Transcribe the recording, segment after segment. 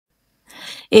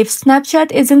If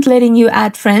Snapchat isn't letting you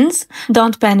add friends,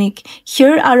 don't panic.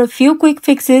 Here are a few quick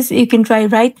fixes you can try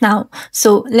right now.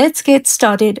 So let's get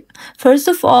started. First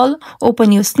of all,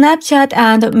 open your Snapchat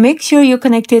and make sure you're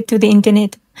connected to the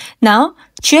internet. Now,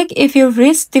 check if you've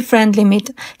reached the friend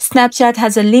limit. Snapchat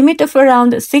has a limit of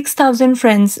around 6,000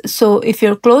 friends, so if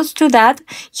you're close to that,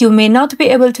 you may not be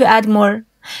able to add more.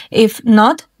 If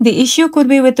not, the issue could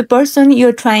be with the person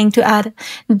you're trying to add.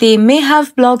 They may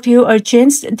have blocked you or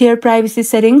changed their privacy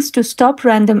settings to stop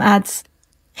random ads.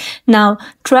 Now,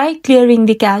 try clearing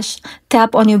the cache.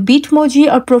 Tap on your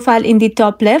Bitmoji or profile in the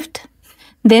top left.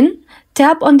 Then,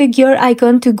 tap on the gear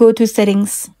icon to go to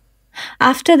settings.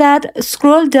 After that,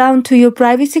 scroll down to your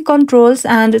privacy controls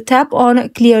and tap on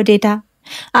Clear Data.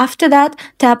 After that,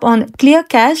 tap on Clear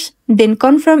Cache, then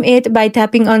confirm it by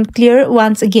tapping on Clear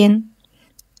once again.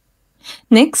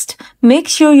 Next, make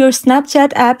sure your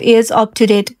Snapchat app is up to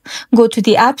date. Go to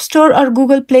the App Store or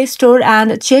Google Play Store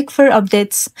and check for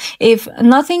updates. If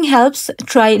nothing helps,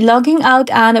 try logging out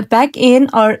and back in,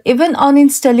 or even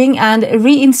uninstalling and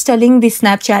reinstalling the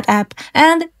Snapchat app.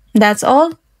 And that's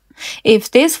all. If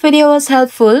this video was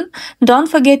helpful, don't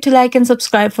forget to like and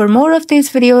subscribe for more of these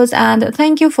videos, and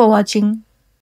thank you for watching.